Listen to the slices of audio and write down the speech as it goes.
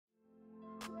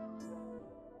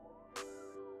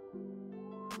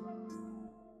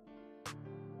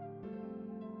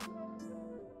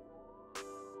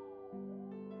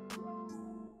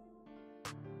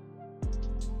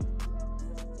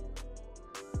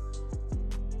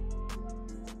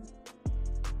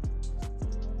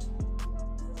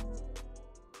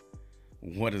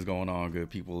What is going on, good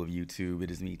people of YouTube?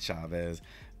 It is me, Chavez,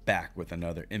 back with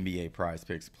another NBA Prize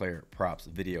Picks player props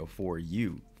video for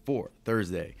you for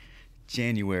Thursday,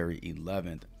 January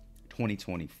 11th,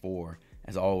 2024.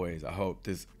 As always, I hope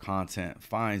this content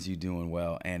finds you doing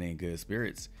well and in good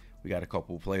spirits. We got a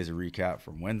couple plays to recap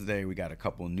from Wednesday. We got a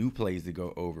couple new plays to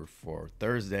go over for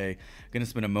Thursday. Gonna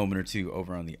spend a moment or two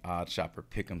over on the ODDSSHOPPER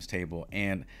Pick'ems table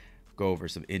and go over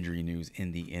some injury news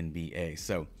in the NBA.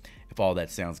 So if all that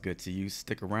sounds good to you,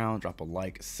 stick around, drop a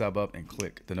like, sub up, and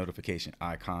click the notification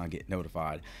icon. Get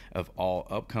notified of all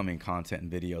upcoming content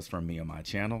and videos from me on my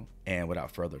channel. And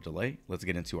without further delay, let's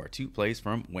get into our two plays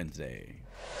from Wednesday.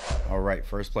 All right,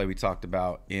 first play we talked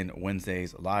about in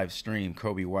Wednesday's live stream,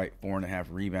 Kobe White, 4.5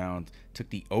 rebounds. Took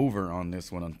the over on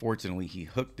this one. Unfortunately, he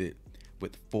hooked it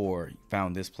with 4. He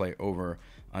found this play over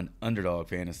on Underdog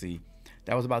Fantasy.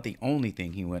 That was about the only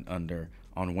thing he went under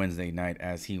on Wednesday night,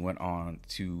 as he went on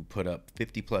to put up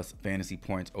 50 plus fantasy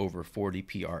points, over 40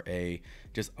 PRA.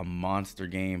 Just a monster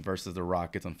game versus the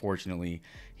Rockets. Unfortunately,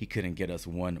 he couldn't get us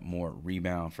one more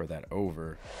rebound for that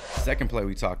over. Second play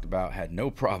we talked about had no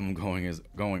problem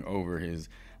going over his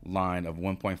line of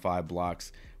 1.5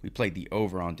 blocks. We played the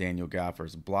over on Daniel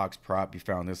Gafford's blocks prop. You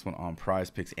found this one on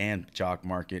Prizepicks and Jock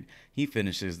Market. He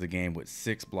finishes the game with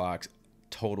 6 blocks,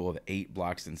 total of 8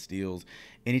 blocks and steals.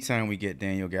 Anytime we get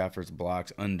Daniel Gafford's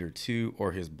blocks under 2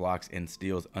 or his blocks and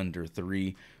steals under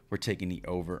 3, we're taking the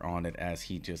over on it, as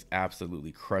he just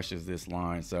absolutely crushes this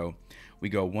line. So we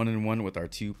go 1-1 with our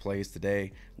 2 plays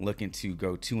today, looking to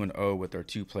go 2-0 with our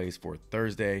 2 plays for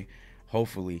Thursday.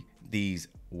 Hopefully these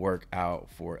work out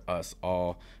for us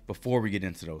all. Before we get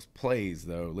into those plays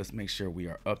though, let's make sure we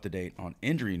are up to date on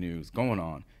injury news going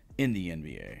on in the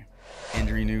NBA.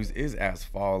 Injury news is as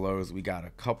follows. We got a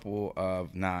couple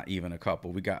of, not even a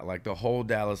couple, we got like the whole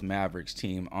Dallas Mavericks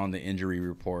team on the injury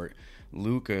report.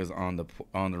 Luka's on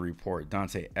the report.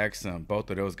 Dante Exum, both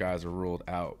of those guys are ruled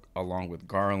out, along with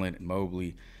Garland,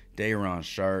 Mobley, Day'Ron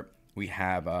Sharpe. We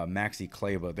have Maxi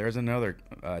Kleber. There's another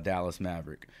Dallas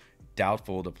Maverick,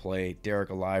 doubtful to play.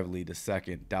 Derek Lively, the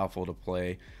second, doubtful to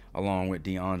play, along with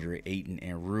DeAndre Ayton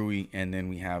and Rui. And then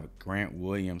we have Grant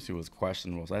Williams, who was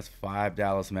questionable. So that's 5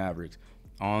 Dallas Mavericks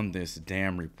on this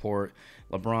damn report.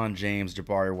 LeBron James,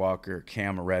 Jabari Walker,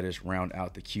 Cam Reddish round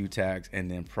out the Q tags. And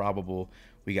then probable,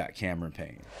 we got Cameron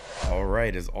Payne. All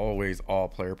right, as always, all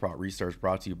player prop research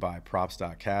brought to you by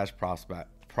props.cash.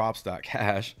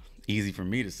 Props.cash, easy for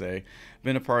me to say.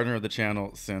 Been a partner of the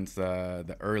channel since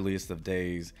the earliest of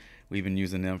days. We've been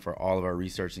using them for all of our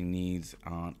researching needs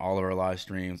on all of our live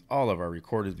streams, all of our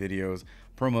recorded videos.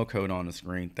 Promo code on the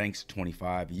screen, thanks to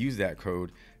 25. Use that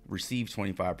code, receive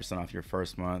 25% off your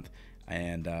first month,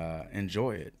 and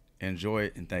enjoy it. Enjoy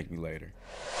it and thank me later.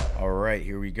 All right,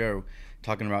 here we go.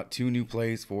 Talking about 2 new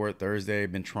plays for Thursday.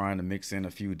 Been trying to mix in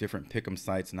a few different pick'em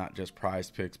sites, not just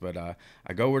Prizepicks, but I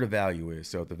go where the value is.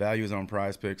 So if the value is on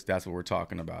Prizepicks, that's what we're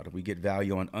talking about. If we get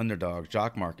value on Underdog,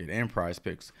 Jock Market, and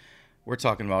Prizepicks, we're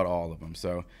talking about all of them.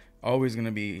 So always going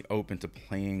to be open to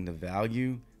playing the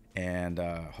value and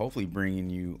hopefully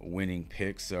bringing you winning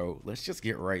picks. So let's just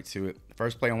get right to it. The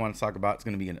first play I want to talk about is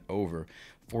going to be an over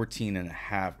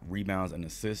 14.5 rebounds and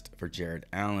assists for Jared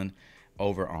Allen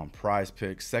over on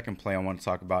Prizepicks. Second play I want to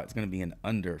talk about, it's going to be an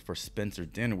under for Spencer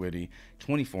Dinwiddie,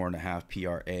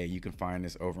 24.5 PRA. You can find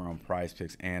this over on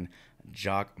Prizepicks and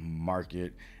Jock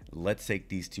Market. Let's take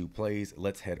these 2 plays.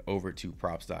 Let's head over to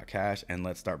props.cash and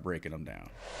let's start breaking them down.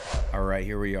 All right,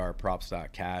 here we are,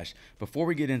 props.cash. Before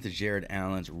we get into Jared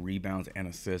Allen's rebounds and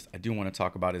assists, I do want to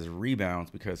talk about his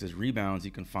rebounds, because his rebounds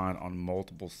you can find on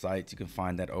multiple sites. You can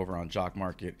find that over on Jock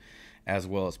Market as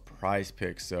well as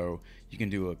Prizepicks. So you can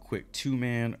do a quick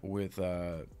 2-man with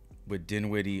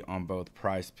Dinwiddie on both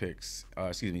Prizepicks.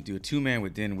 Do a 2-man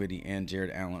with Dinwiddie and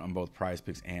Jared Allen on both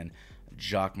Prizepicks and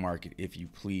Jock Market, if you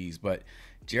please. But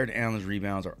Jared Allen's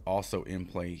rebounds are also in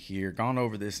play here. Gone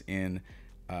over this in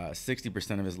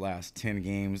 60% of his last 10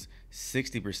 games,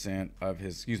 80%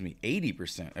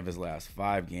 of his last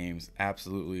 5 games.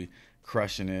 Absolutely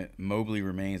crushing it. Mobley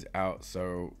remains out,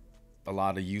 so a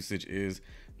lot of usage is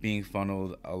being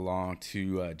funneled along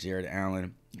to Jared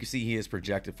Allen. You can see he is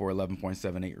projected for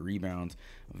 11.78 rebounds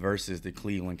versus the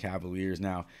Cleveland Cavaliers.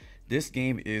 Now, this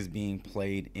game is being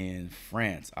played in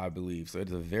France, I believe. So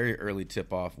it's a very early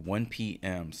tip-off, 1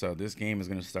 p.m. So this game is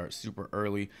going to start super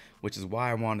early, which is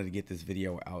why I wanted to get this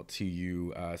video out to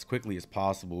you as quickly as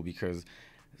possible, because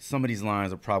some of these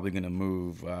lines are probably going to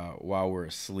move while we're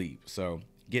asleep. So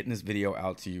getting this video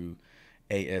out to you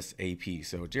ASAP.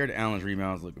 So Jared Allen's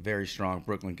rebounds look very strong.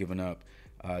 Brooklyn giving up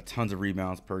tons of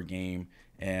rebounds per game,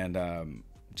 and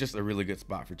just a really good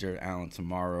spot for Jared Allen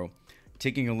tomorrow.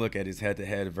 Taking a look at his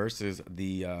head-to-head versus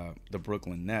the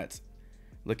Brooklyn Nets.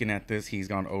 Looking at this, he's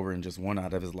gone over in just 1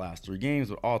 out of his last 3 games,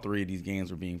 but all 3 of these games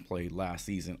were being played last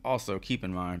season. Also, keep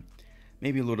in mind,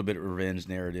 maybe a little bit of revenge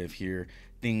narrative here.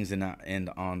 Things did not end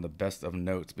on the best of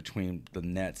notes between the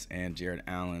Nets and Jared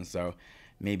Allen, so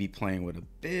maybe playing with a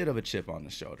bit of a chip on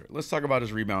the shoulder. Let's talk about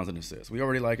his rebounds and assists. We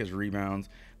already like his rebounds.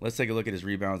 Let's take a look at his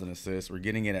rebounds and assists. We're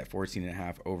getting it at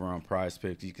 14.5 over on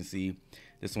Prizepicks. You can see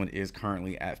this one is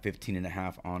currently at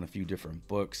 15.5 on a few different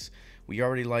books. We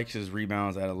already like his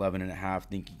rebounds at 11.5.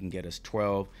 Think he can get us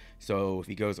 12. So if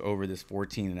he goes over this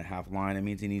 14.5 line, it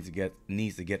means he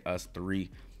needs to get us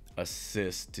 3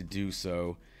 assists to do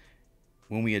so.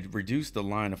 When we had reduced the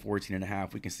line of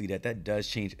 14.5, we can see that does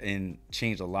change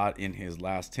a lot in his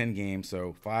last 10 games.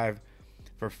 So 5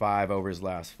 for 5 over his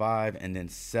last 5, and then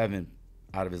 7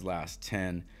 out of his last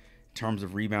 10. In terms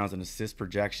of rebounds and assist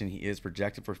projection, he is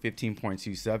projected for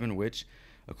 15.27, which,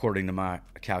 according to my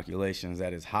calculations,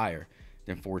 that is higher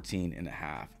than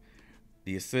 14.5.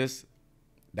 The assists,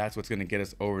 that's what's going to get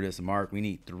us over this mark. We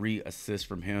need 3 assists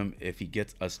from him. If he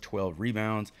gets us 12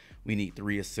 rebounds, we need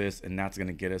 3 assists, and that's going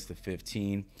to get us to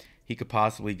 15. He could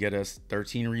possibly get us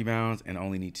 13 rebounds and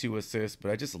only need 2 assists,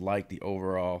 but I just like the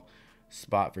overall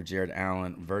spot for Jared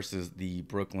Allen versus the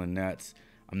Brooklyn Nets.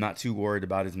 I'm not too worried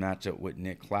about his matchup with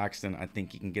Nick Claxton. I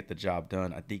think he can get the job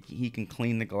done. I think he can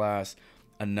clean the glass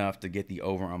enough to get the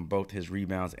over on both his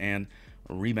rebounds and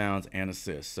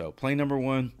assists. So play number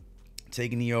 1,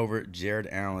 taking the over, Jared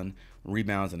Allen,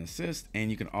 rebounds and assists,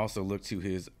 and you can also look to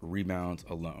his rebounds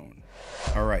alone.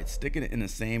 All right, sticking it in the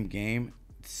same game,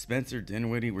 Spencer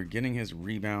Dinwiddie, we're getting his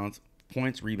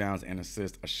points, rebounds, and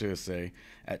assists, I should say,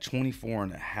 at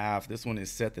 24.5. This one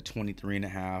is set to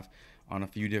 23.5 on a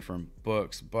few different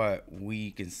books, but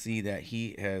we can see that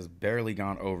he has barely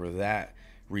gone over that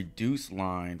reduced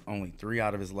line, only 3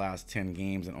 out of his last 10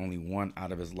 games and only 1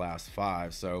 out of his last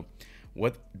 5. So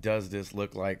what does this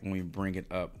look like when we bring it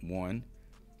up 1?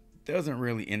 Doesn't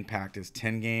really impact his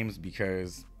 10 games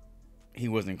because he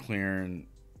wasn't clearing,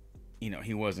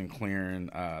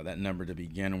 that number to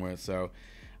begin with. So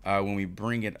when we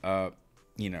bring it up,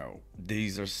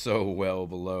 these are so well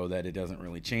below that it doesn't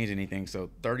really change anything.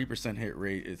 So 30% hit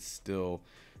rate is still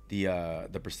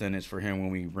the percentage for him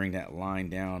when we bring that line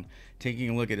down.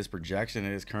 Taking a look at his projection,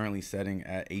 it is currently setting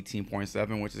at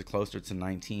 18.7, which is closer to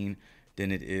 19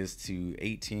 than it is to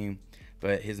 18.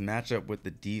 But his matchup with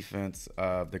the defense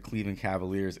of the Cleveland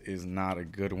Cavaliers is not a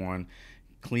good one.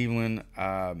 Cleveland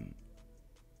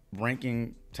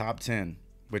ranking top 10,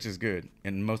 which is good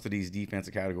in most of these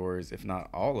defensive categories, if not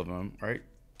all of them, right?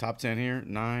 Top 10 here,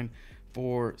 9,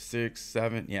 4, 6,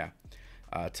 7, yeah.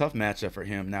 Tough matchup for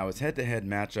him. Now, his head-to-head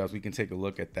matchups, we can take a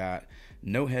look at that.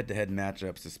 No head-to-head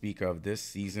matchups to speak of this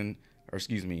season,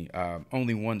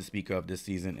 only one to speak of this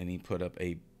season, and he put up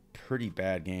a pretty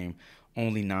bad game,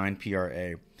 only 9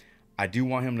 PRA. I do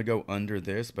want him to go under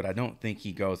this, but I don't think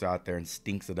he goes out there and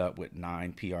stinks it up with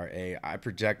 9 PRA. I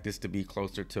project this to be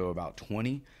closer to about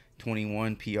 20,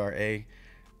 21 PRA.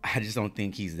 I just don't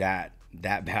think he's that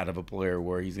bad of a player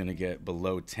where he's going to get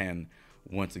below 10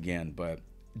 once again, but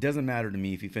it doesn't matter to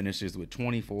me if he finishes with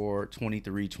 24,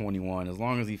 23, 21. As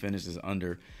long as he finishes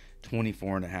under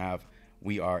 24.5,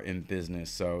 we are in business.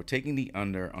 So taking the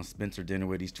under on Spencer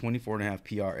Dinwiddie's 24.5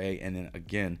 PRA, and then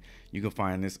again, you can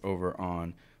find this over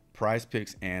on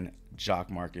Prizepicks and Jock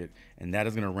Market, and that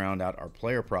is going to round out our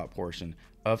player prop portion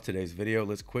of today's video.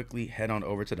 Let's quickly head on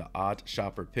over to the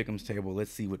ODDSSHOPPER Pick'ems table.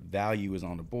 Let's see what value is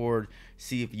on the board.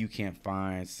 See if you can't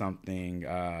find something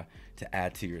to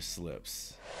add to your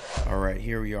slips. All right,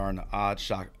 here we are in the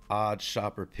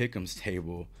ODDSSHOPPER Pick'ems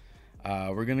table.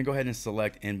 We're going to go ahead and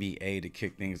select NBA to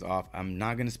kick things off. I'm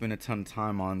not going to spend a ton of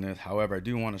time on this. However, I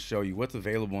do want to show you what's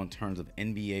available in terms of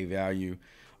NBA value.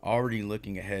 Already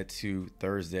looking ahead to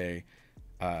Thursday's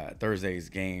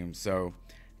game. So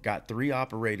got 3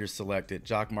 operators selected: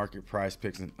 Jock Market,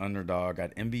 Prizepicks, and Underdog.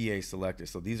 Got NBA selected.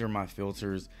 So these are my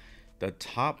filters. The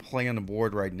top play on the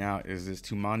board right now is this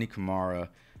Toumani Camara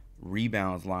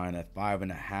rebounds line at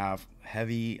 5.5.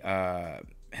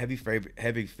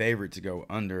 Heavy favorite to go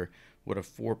under with a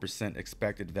 4%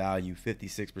 expected value,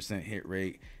 56% hit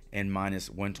rate, and minus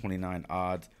 129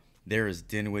 odds. There is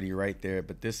Dinwiddie right there,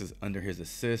 but this is under his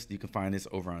assist. You can find this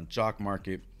over on Jock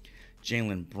Market.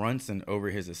 Jalen Brunson over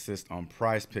his assist on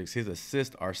Prizepicks. His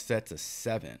assists are set to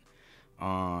 7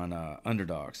 on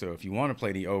Underdog. So if you want to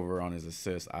play the over on his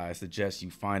assists, I suggest you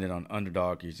find it on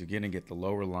Underdog because you're going to get the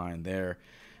lower line there.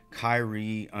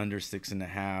 Kyrie under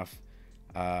 6.5,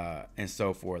 and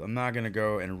so forth. I'm not going to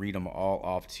go and read them all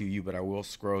off to you, but I will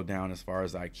scroll down as far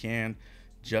as I can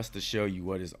just to show you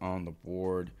what is on the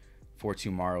board for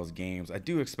tomorrow's games. I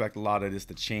do expect a lot of this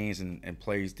to change and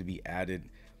plays to be added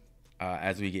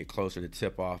as we get closer to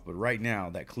tip-off. But right now,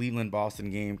 that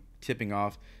Cleveland-Boston game tipping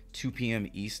off 2 p.m.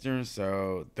 Eastern.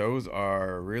 So those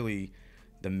are really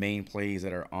the main plays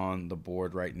that are on the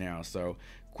board right now. So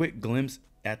quick glimpse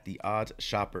at the odds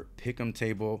shopper pick'em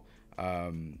table.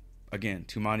 Again,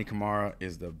 Tumani Kamara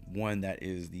is the one that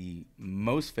is the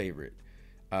most favorite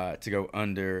to go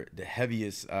under, the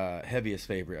heaviest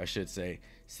favorite, I should say,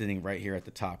 sitting right here at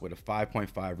the top with a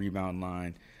 5.5 rebound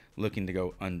line, looking to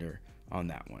go under on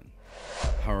that one.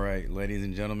 All right, ladies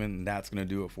and gentlemen, that's going to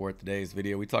do it for today's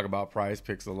video. We talk about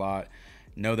Prizepicks a lot.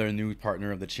 Know they're a new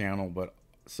partner of the channel, but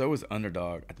so is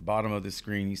Underdog. At the bottom of the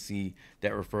screen, you see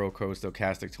that referral code,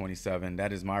 Stochastic27.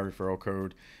 That is my referral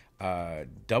code.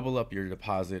 Double up your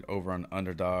deposit over on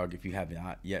Underdog. If you have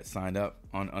not yet signed up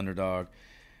on Underdog,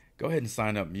 go ahead and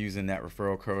sign up using that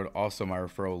referral code. Also, my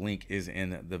referral link is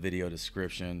in the video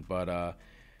description. But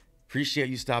appreciate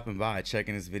you stopping by,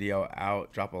 checking this video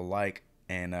out. Drop a like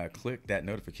and click that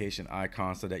notification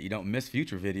icon so that you don't miss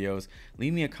future videos.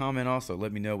 Leave me a comment also.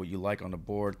 Let me know what you like on the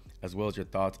board, as well as your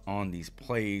thoughts on these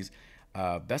plays.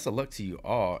 Best of luck to you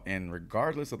all. And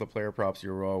regardless of the player props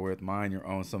you roll with, mine, your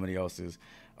own, somebody else's,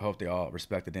 I hope they all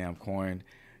respect the damn coin.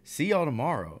 See y'all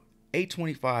tomorrow,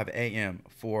 8:25 a.m.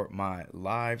 for my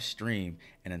live stream.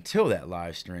 And until that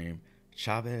live stream,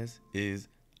 Chavez is